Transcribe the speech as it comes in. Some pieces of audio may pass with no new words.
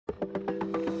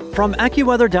From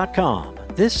AccuWeather.com,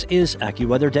 this is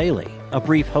AccuWeather Daily, a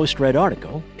brief host-read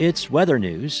article. It's weather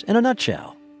news in a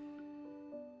nutshell.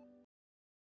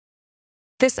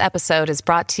 This episode is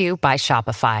brought to you by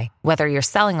Shopify. Whether you're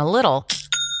selling a little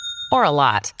or a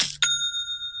lot,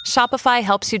 Shopify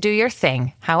helps you do your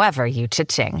thing, however you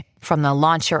cha-ching. From the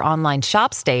launch your online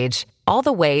shop stage, all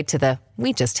the way to the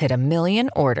we just hit 1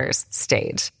 million orders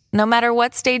stage. No matter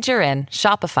what stage you're in,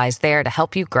 Shopify's there to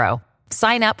help you grow.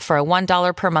 Sign up for a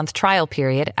 $1 per month trial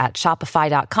period at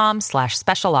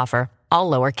shopify.com/special offer,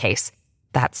 all lowercase.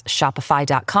 That's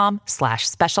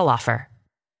shopify.com/special offer.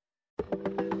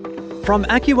 From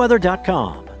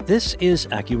AccuWeather.com, this is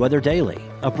AccuWeather Daily,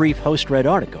 a brief host-read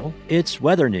article. It's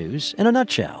weather news in a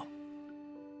nutshell.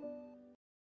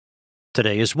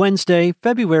 Today is Wednesday,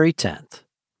 February 10th,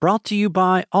 brought to you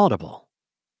by Audible.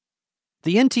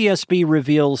 The NTSB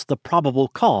reveals the probable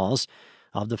cause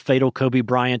of the fatal Kobe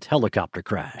Bryant helicopter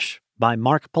crash by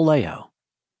Mark Palaio.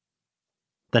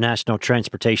 The National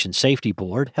Transportation Safety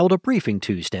Board held a briefing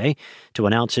Tuesday to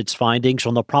announce its findings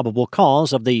on the probable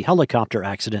cause of the helicopter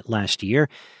accident last year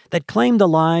that claimed the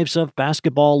lives of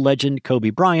basketball legend Kobe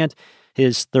Bryant,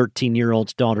 his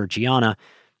 13-year-old daughter Gianna,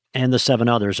 and the 7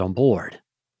 others on board.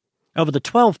 Over the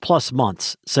 12-plus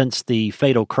months since the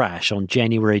fatal crash on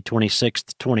January 26,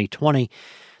 2020,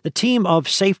 the team of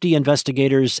safety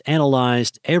investigators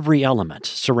analyzed every element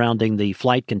surrounding the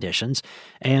flight conditions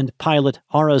and pilot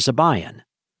Ara Zabayan.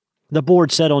 The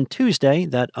board said on Tuesday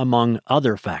that, among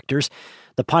other factors,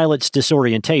 the pilot's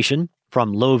disorientation,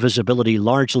 from low visibility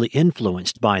largely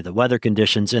influenced by the weather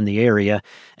conditions in the area,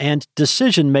 and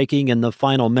decision-making in the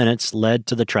final minutes led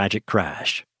to the tragic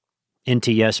crash.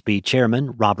 NTSB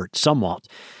Chairman Robert Sumwalt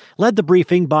led the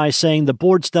briefing by saying the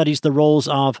board studies the roles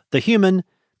of the human,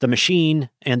 the machine,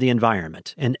 and the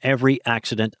environment in every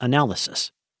accident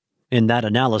analysis. In that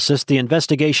analysis, the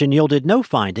investigation yielded no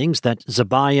findings that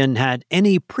Zabayan had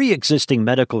any pre-existing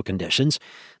medical conditions,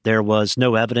 there was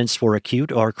no evidence for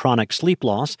acute or chronic sleep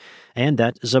loss, and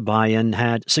that Zabayan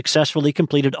had successfully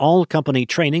completed all company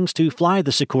trainings to fly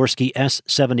the Sikorsky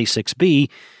S-76B,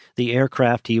 the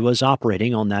aircraft he was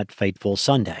operating on that fateful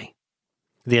Sunday.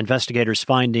 The investigators'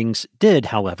 findings did,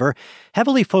 however,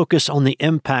 heavily focus on the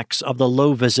impacts of the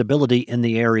low visibility in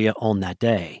the area on that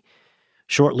day.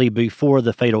 Shortly before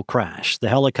the fatal crash, the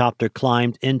helicopter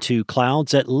climbed into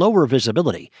clouds at lower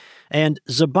visibility, and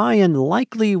Zabayan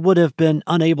likely would have been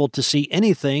unable to see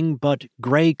anything but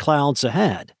gray clouds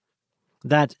ahead.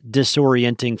 That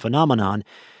disorienting phenomenon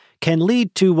can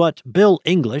lead to what Bill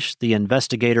English, the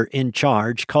investigator in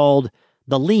charge, called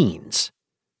the leans.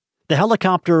 The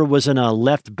helicopter was in a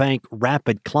left bank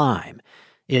rapid climb.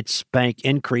 Its bank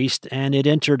increased and it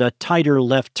entered a tighter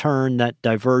left turn that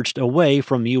diverged away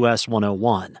from US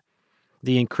 101.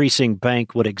 The increasing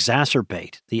bank would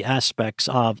exacerbate the aspects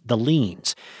of the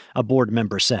leans, a board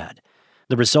member said.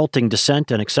 The resulting descent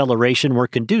and acceleration were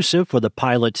conducive for the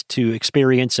pilot to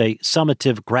experience a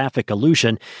summative graphic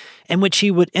illusion in which he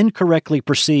would incorrectly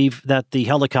perceive that the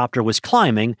helicopter was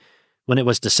climbing when it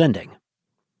was descending.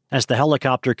 As the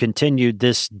helicopter continued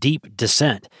this deep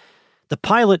descent, the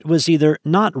pilot was either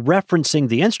not referencing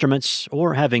the instruments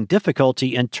or having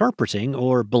difficulty interpreting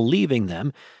or believing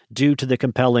them due to the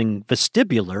compelling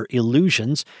vestibular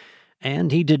illusions,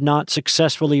 and he did not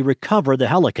successfully recover the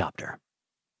helicopter.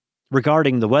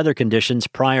 Regarding the weather conditions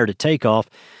prior to takeoff,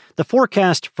 the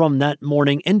forecast from that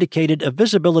morning indicated a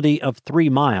visibility of 3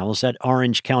 miles at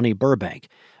Orange County, Burbank,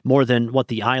 more than what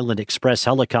the Island Express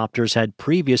helicopters had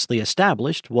previously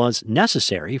established was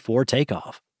necessary for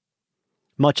takeoff.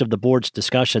 Much of the board's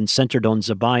discussion centered on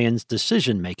Zabayan's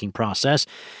decision-making process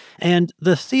and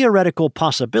the theoretical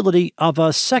possibility of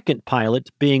a second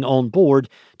pilot being on board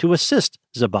to assist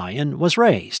Zabayan was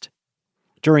raised.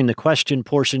 During the question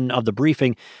portion of the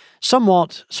briefing,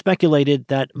 Sumwalt speculated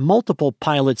that multiple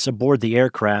pilots aboard the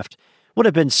aircraft would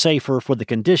have been safer for the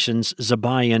conditions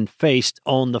Zabayan faced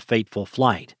on the fateful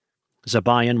flight.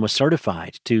 Zabayan was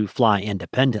certified to fly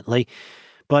independently,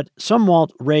 but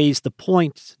Sumwalt raised the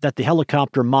point that the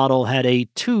helicopter model had a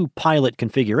 2-pilot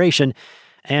configuration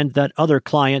and that other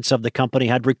clients of the company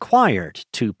had required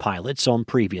 2 pilots on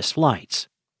previous flights.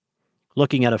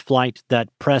 Looking at a flight that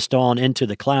pressed on into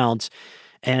the clouds,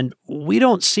 and we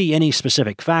don't see any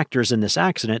specific factors in this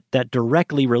accident that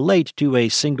directly relate to a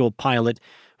single pilot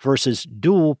versus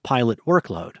dual pilot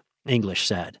workload, English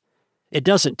said. It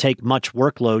doesn't take much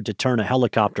workload to turn a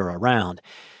helicopter around.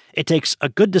 It takes a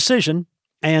good decision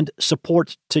and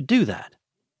support to do that.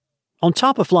 On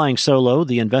top of flying solo,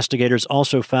 the investigators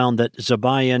also found that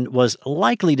Zabayan was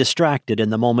likely distracted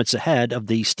in the moments ahead of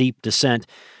the steep descent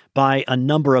by a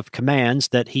number of commands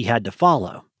that he had to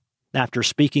follow. After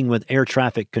speaking with air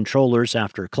traffic controllers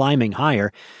after climbing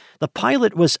higher, the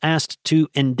pilot was asked to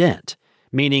indent,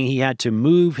 meaning he had to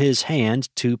move his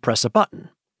hand to press a button.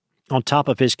 On top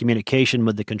of his communication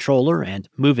with the controller and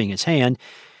moving his hand,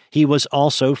 he was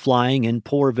also flying in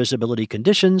poor visibility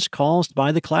conditions caused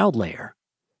by the cloud layer.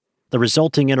 The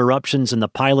resulting interruptions in the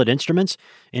pilot instruments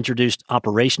introduced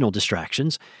operational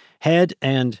distractions, head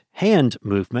and hand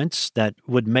movements that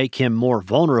would make him more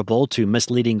vulnerable to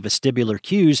misleading vestibular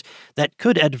cues that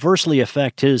could adversely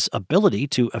affect his ability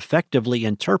to effectively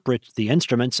interpret the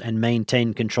instruments and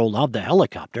maintain control of the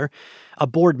helicopter, a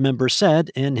board member said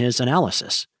in his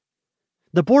analysis.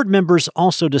 The board members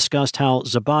also discussed how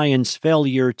Zobayan's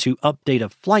failure to update a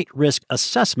flight risk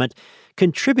assessment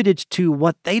contributed to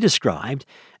what they described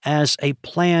as a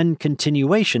plan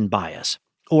continuation bias,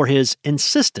 or his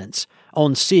insistence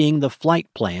on seeing the flight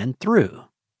plan through.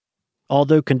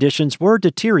 Although conditions were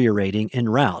deteriorating en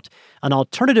route, an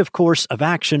alternative course of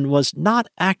action was not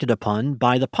acted upon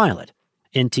by the pilot,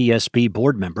 NTSB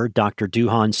board member Dr.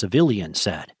 Duhan Civilian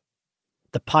said.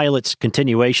 The pilot's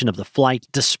continuation of the flight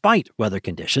despite weather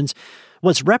conditions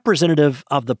was representative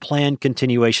of the planned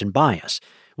continuation bias,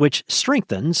 which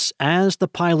strengthens as the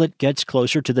pilot gets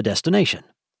closer to the destination.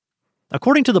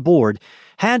 According to the board,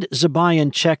 had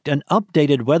Zobayan checked an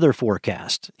updated weather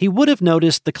forecast, he would have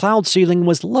noticed the cloud ceiling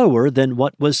was lower than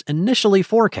what was initially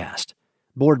forecast.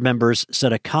 Board members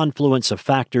said a confluence of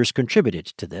factors contributed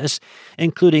to this,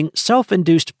 including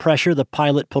self-induced pressure the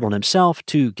pilot put on himself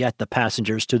to get the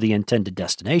passengers to the intended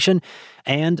destination,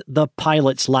 and the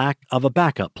pilot's lack of a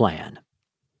backup plan.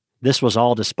 This was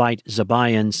all despite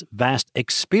Zobayan's vast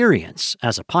experience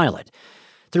as a pilot.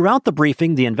 Throughout the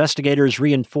briefing, the investigators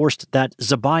reinforced that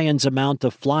Zobayan's amount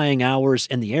of flying hours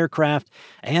in the aircraft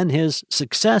and his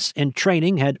success in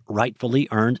training had rightfully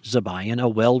earned Zobayan a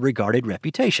well-regarded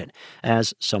reputation,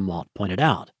 as Somwalt pointed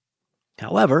out.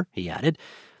 However, he added,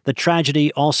 the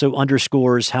tragedy also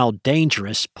underscores how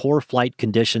dangerous poor flight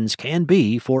conditions can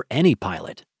be for any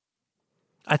pilot.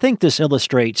 I think this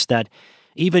illustrates that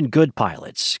even good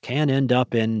pilots can end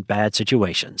up in bad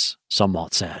situations,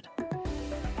 Somwalt said.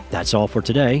 That's all for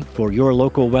today. For your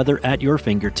local weather at your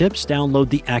fingertips, download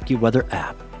the AccuWeather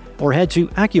app or head to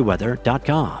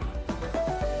AccuWeather.com.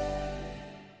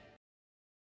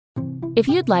 If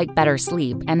you'd like better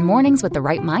sleep and mornings with the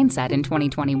right mindset in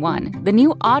 2021, the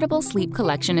new Audible Sleep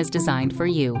Collection is designed for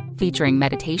you, featuring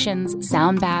meditations,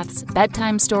 sound baths,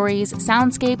 bedtime stories,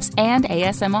 soundscapes, and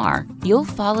ASMR. You'll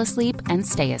fall asleep and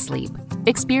stay asleep.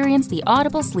 Experience the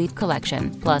Audible Sleep Collection,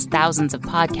 plus thousands of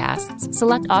podcasts,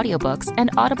 select audiobooks,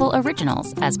 and Audible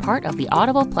originals as part of the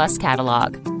Audible Plus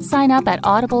catalog. Sign up at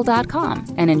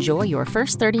audible.com and enjoy your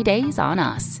first 30 days on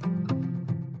us.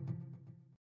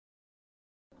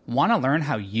 Want to learn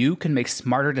how you can make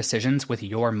smarter decisions with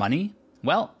your money?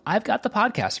 Well, I've got the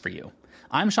podcast for you.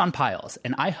 I'm Sean Piles,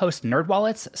 and I host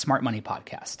NerdWallet's Smart Money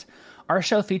Podcast. Our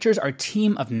show features our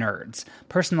team of nerds,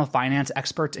 personal finance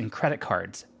experts in credit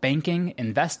cards, banking,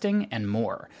 investing, and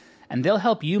more. And they'll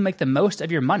help you make the most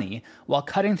of your money while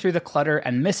cutting through the clutter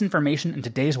and misinformation in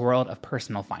today's world of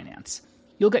personal finance.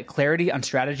 You'll get clarity on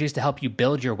strategies to help you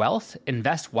build your wealth,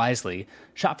 invest wisely,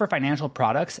 shop for financial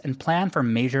products, and plan for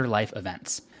major life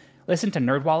events. Listen to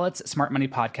NerdWallet's Smart Money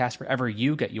Podcast wherever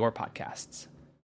you get your podcasts.